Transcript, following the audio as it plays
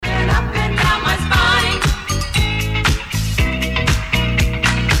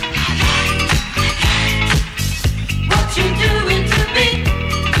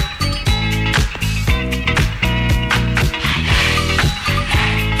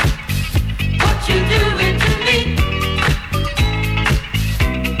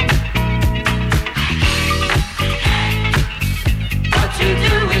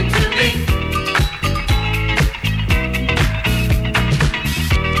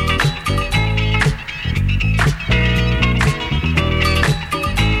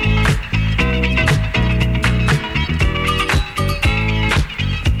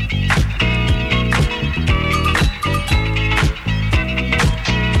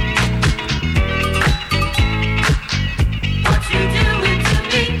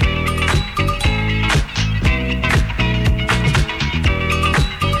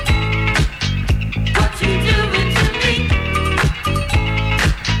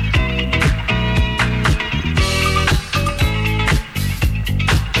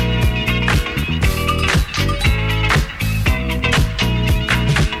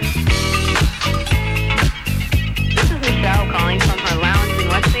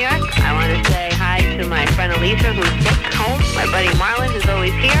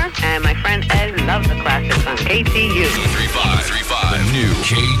KTU. 35. The new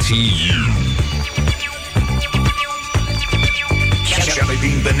KTU.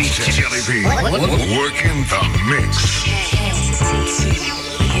 Jellybean Benitez. Jellybean. Working the mix.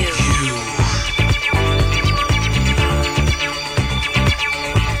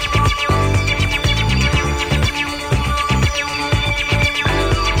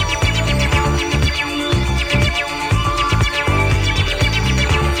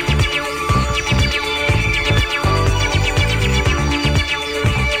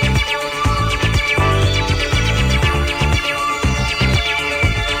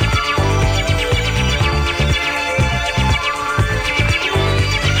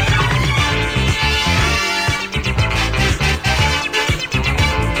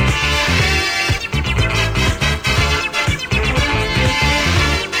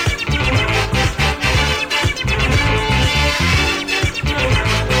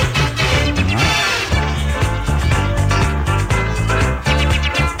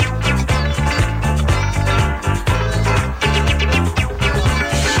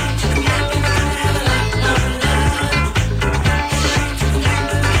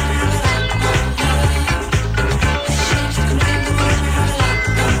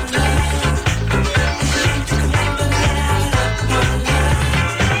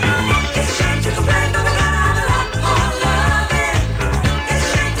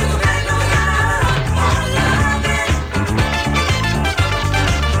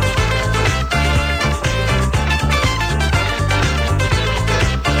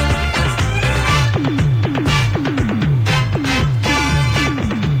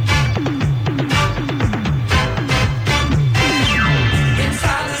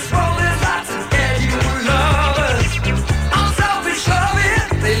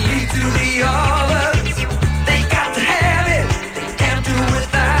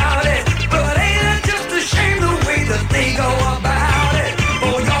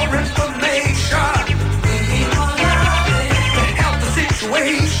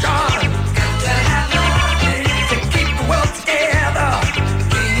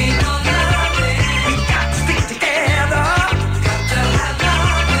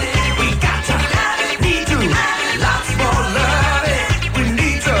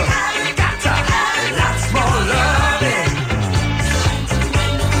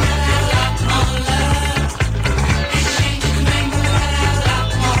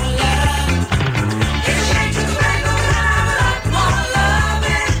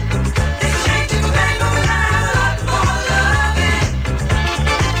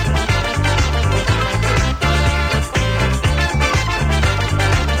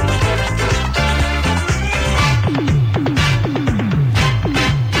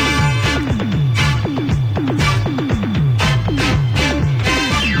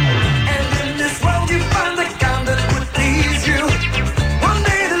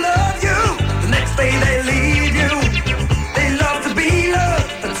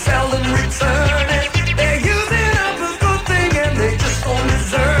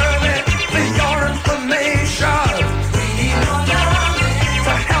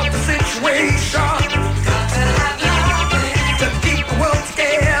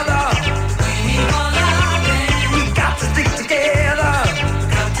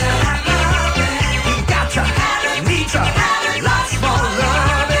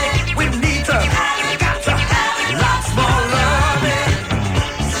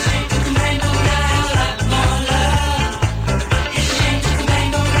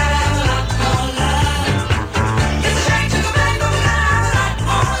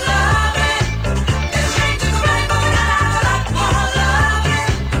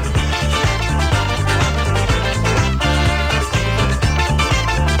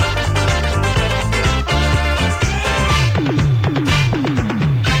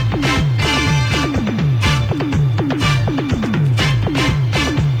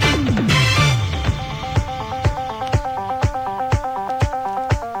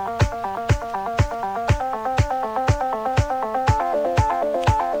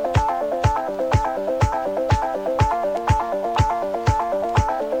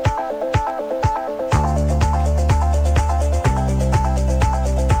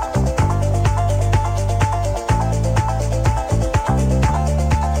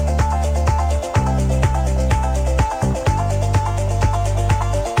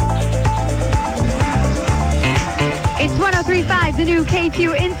 the new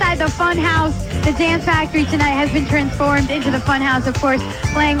KTU inside the Fun House. The Dance Factory tonight has been transformed into the Fun House, of course,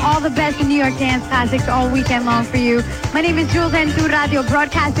 playing all the best in New York dance classics all weekend long for you. My name is Jules en Tu Radio,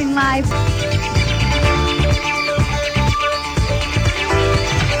 broadcasting live.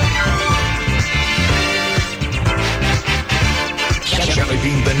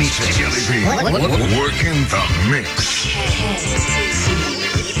 Jellybean Benitez. Jellybean. Working the mix.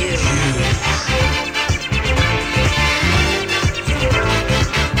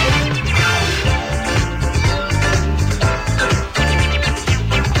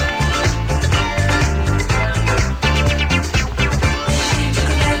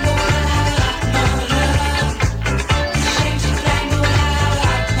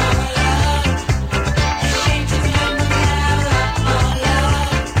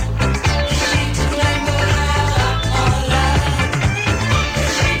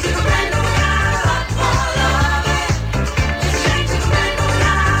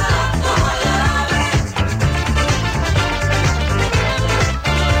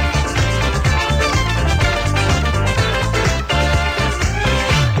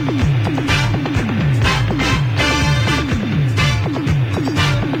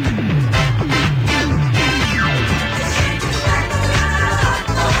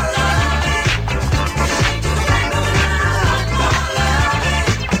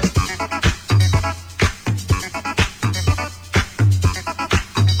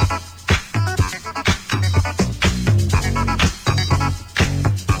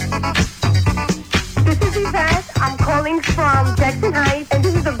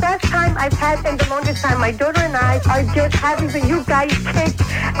 My daughter and I are just happy that you guys kicked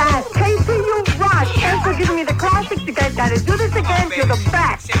ass. KTU rock. Thanks for giving me the classics. You guys gotta do this again. You're the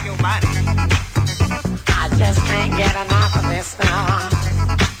best. I just can't get enough of this now.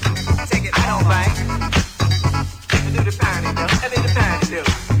 Take it home, right? Do the pounding, though. I need the pounding,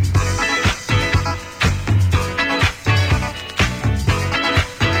 do.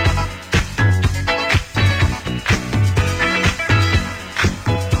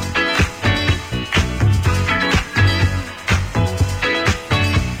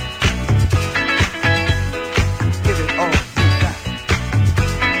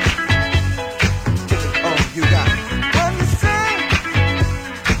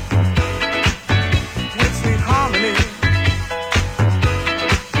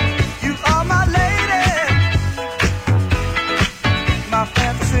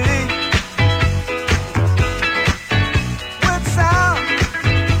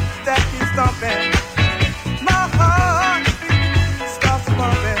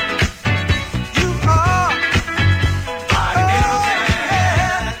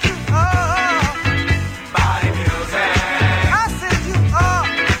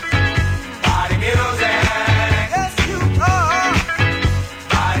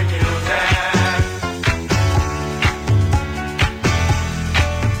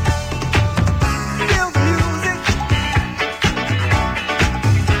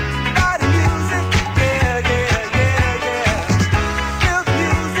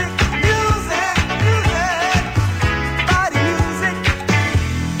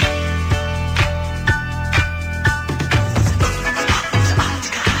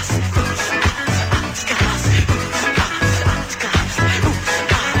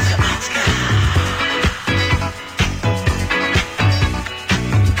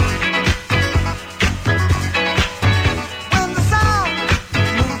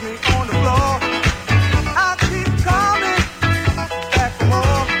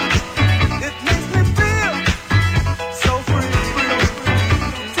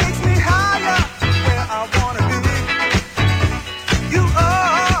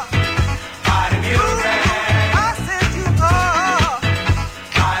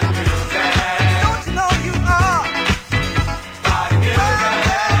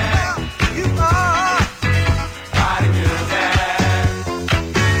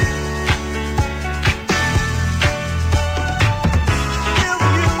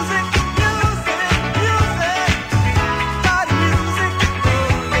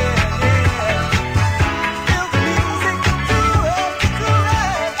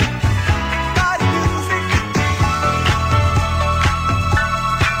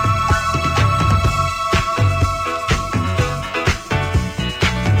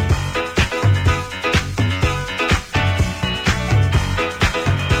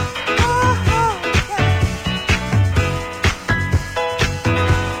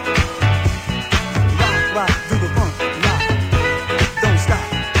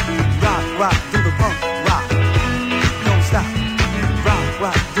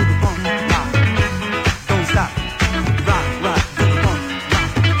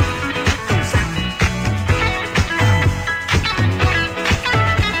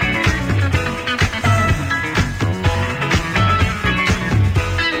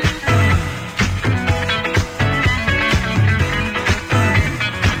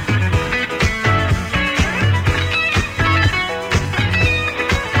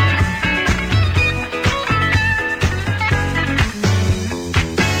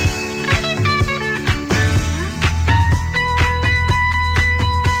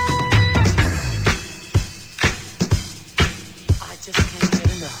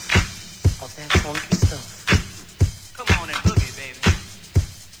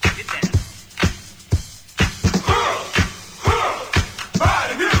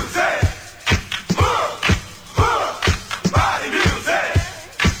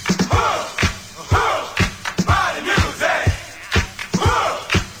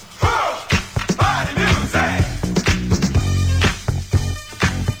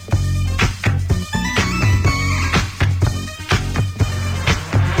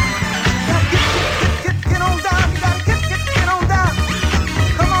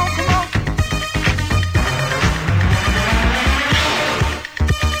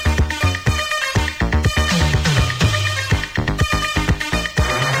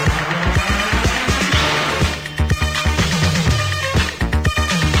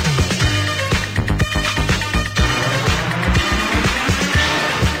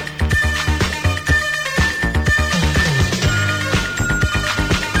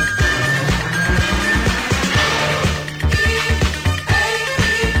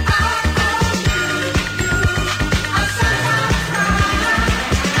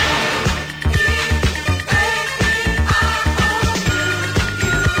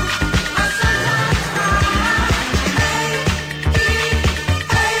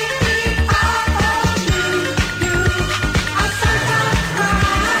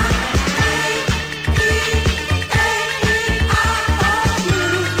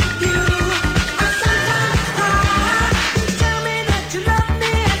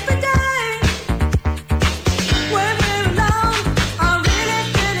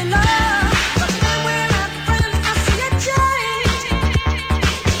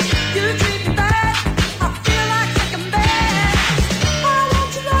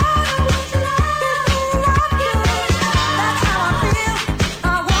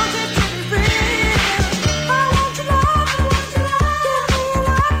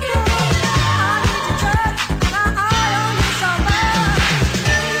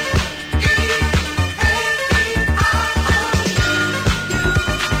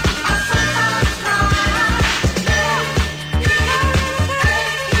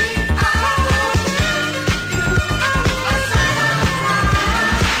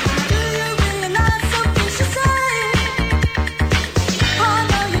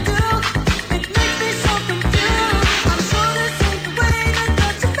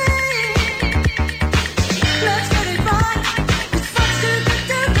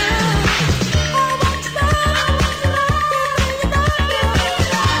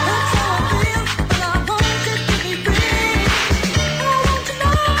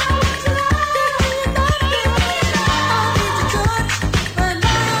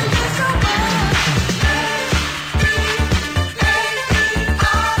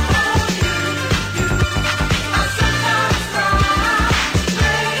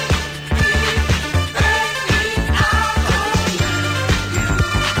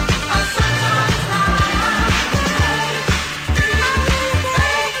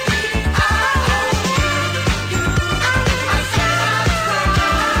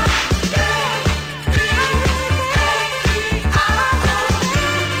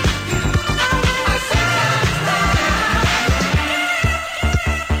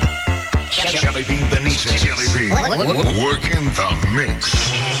 Working the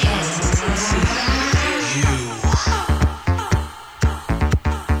mix.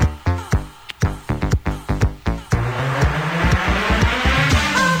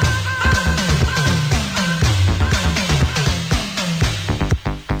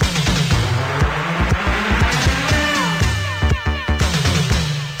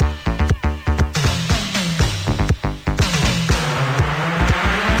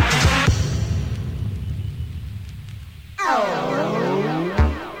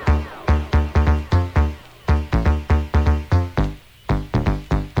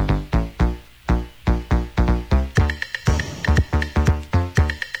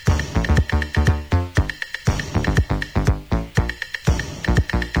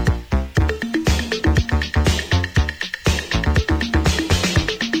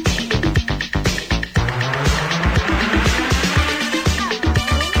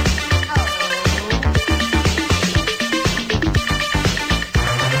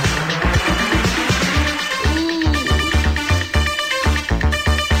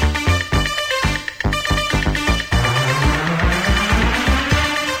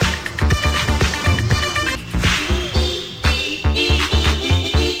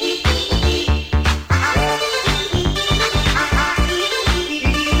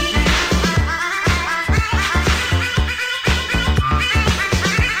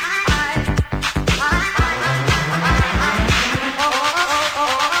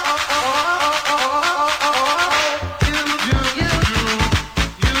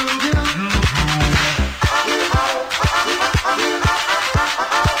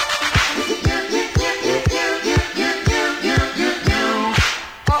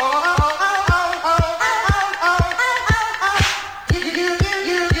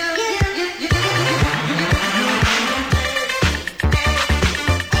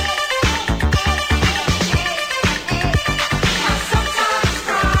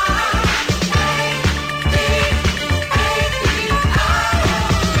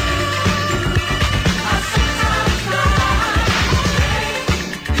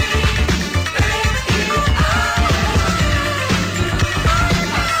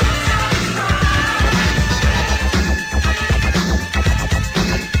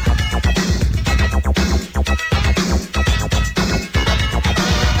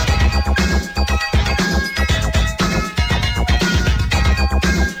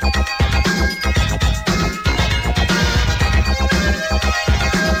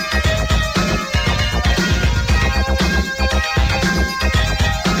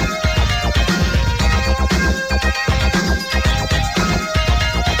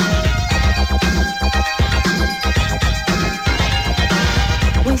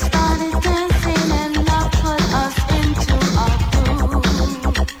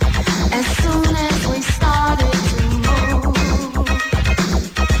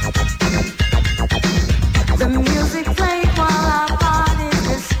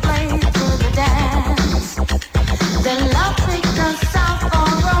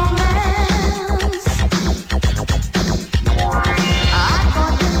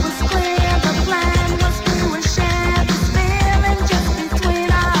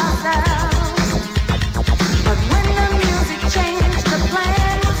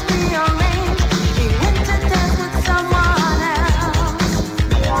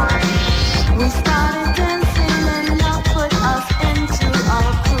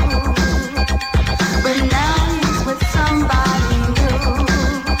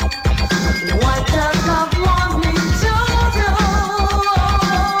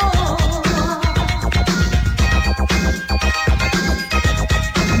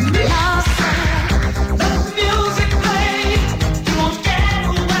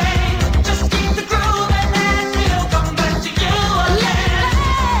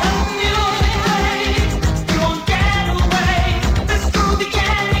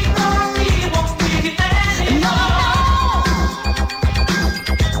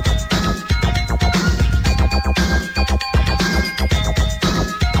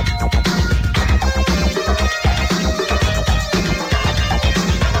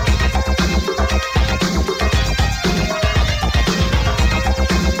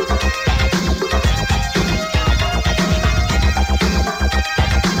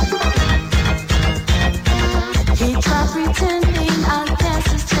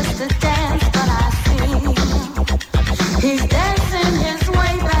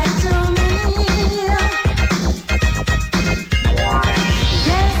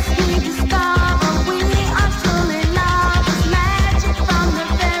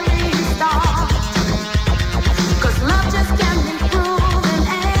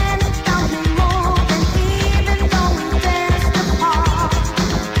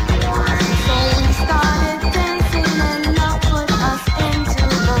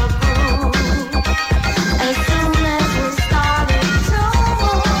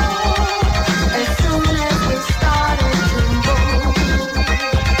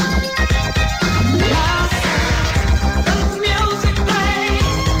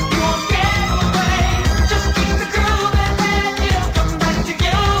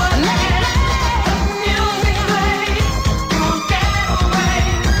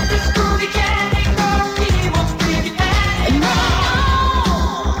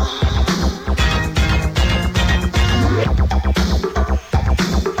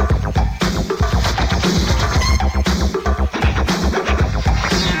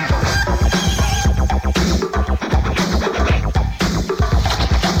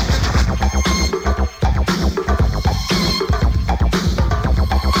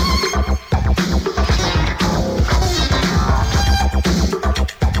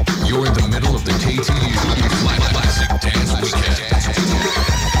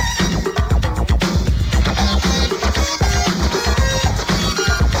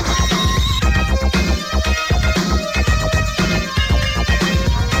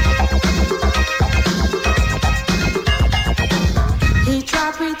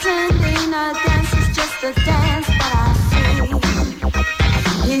 pretending a dance is just a dance, but I see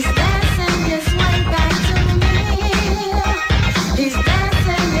he's dancing his way back to me. He's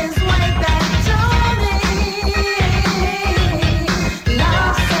dancing his way back to me.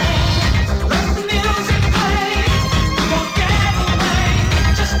 Love said, let the music play. Don't get away.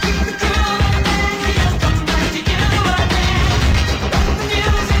 Just keep it grooving and he'll come back to you again. Let the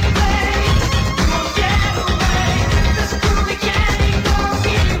music play. Don't get away. This groovy candy goes,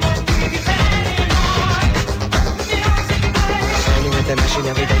 he won't give you anymore. Let the music play. Shining at the machine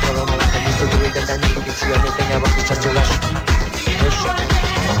every day for all my life. I used to do it and then you can see anything I want is just to rush. Push,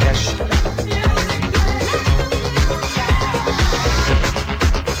 cash.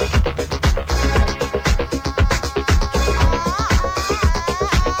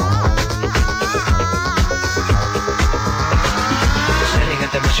 Standing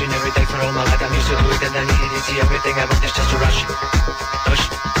at the machine every day for all my life. I'm used to do it and I need it. See everything I want is just to rush. Push,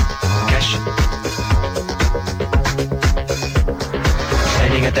 cash.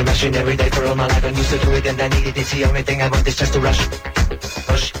 Standing at the machine every day for all my life. I'm used to do it and I need it. It's the only thing I want is just to rush.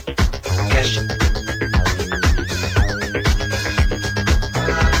 Push, cash.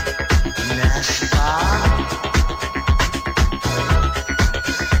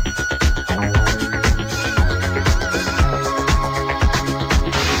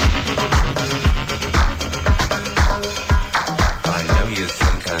 I know you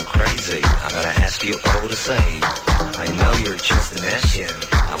think I'm crazy. I'm gonna ask you all the same. I know you're just an Asian.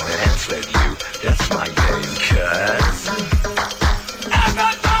 I'm gonna dance with you. That's my game, cuz.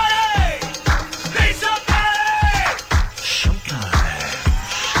 Everybody! Piece of cake! Sometimes.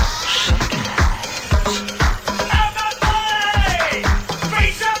 Everybody!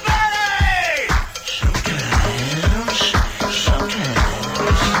 Piece of cake! Sometimes.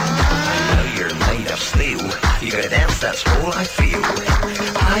 I know you're made of steel. You gotta dance, that's all I feel.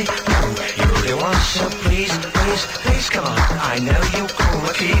 I know you really want, so please, please, please come on. I know you cool,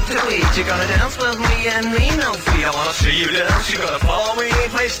 keep the beat. You gotta dance with me and me no fee. I wanna see you dance, you gotta follow me.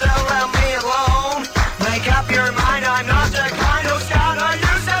 Please don't let me alone. Make up your mind, I'm not the kind who's gonna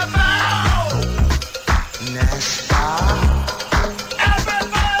use the phone. Nesta.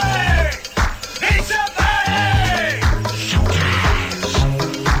 Everybody! It's a party!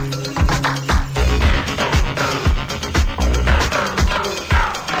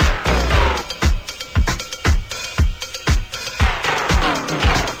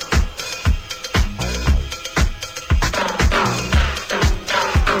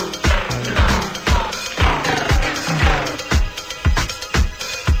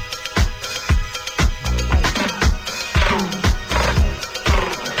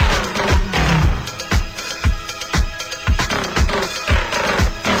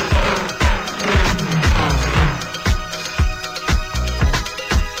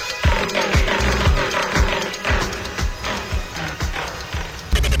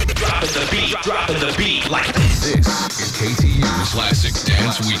 Dropping the beat like this. This is KTU Classic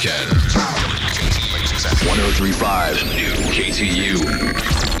Dance Weekend. 103.5, the new KTU,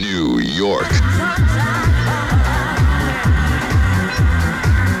 New York.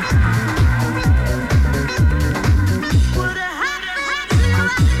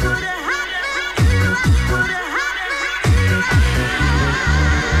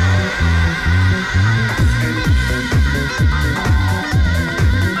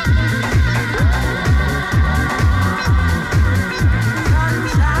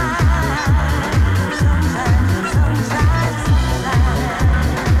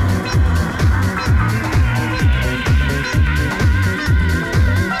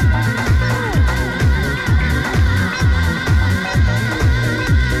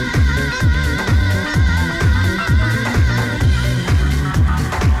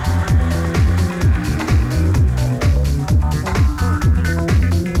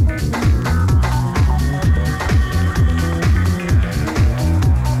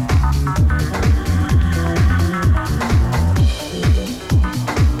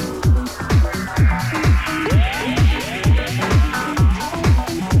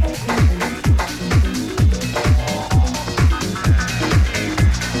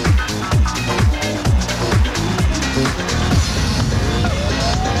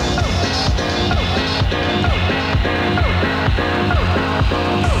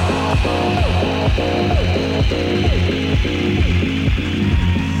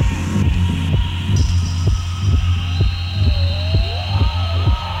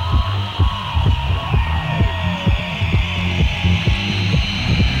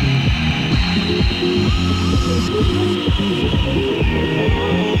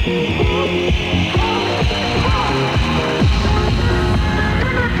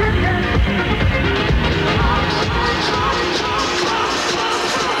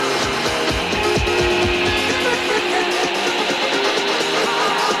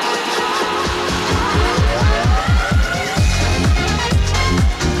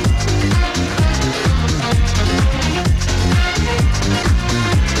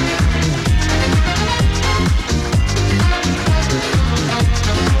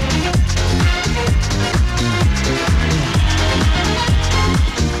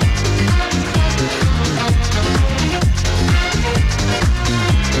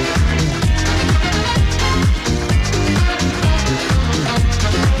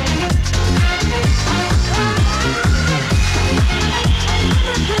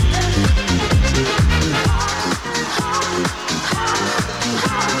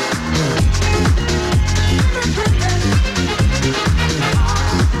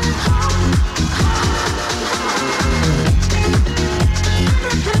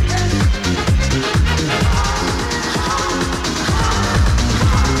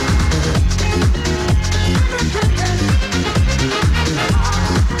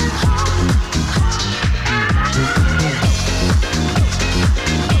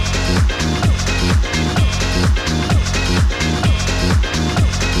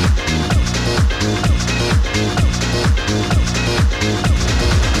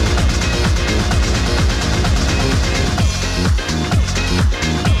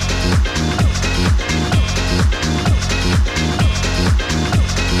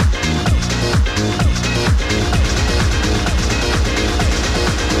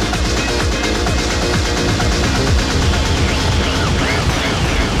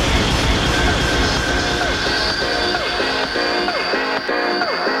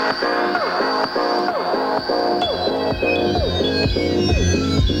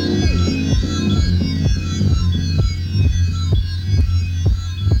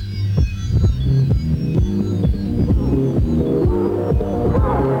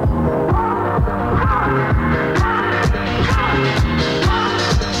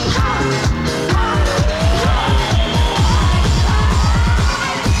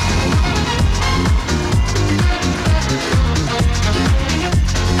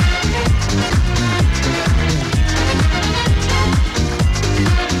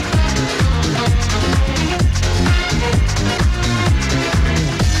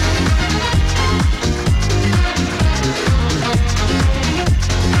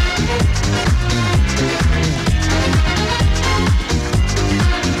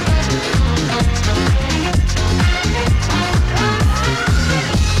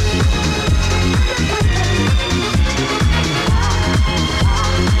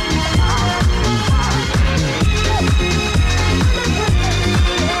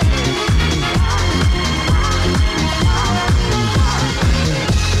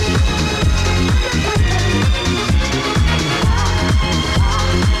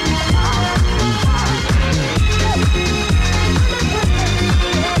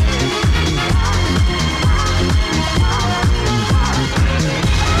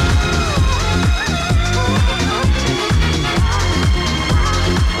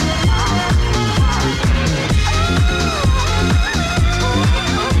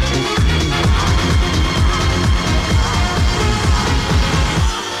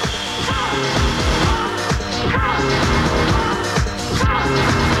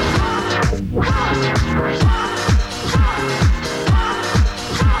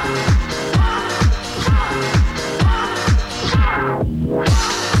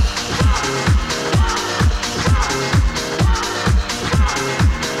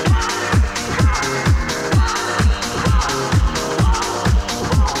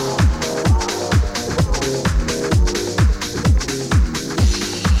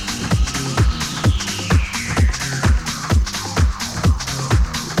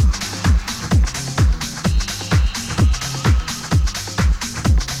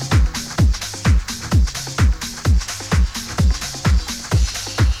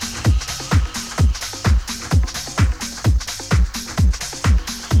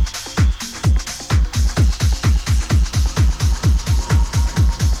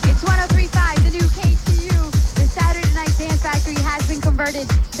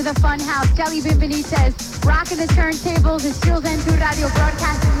 to the Fun House. Jellybean Benitez rocking the turntables. It's Jules N2 Radio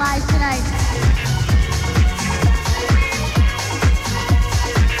broadcasting live tonight.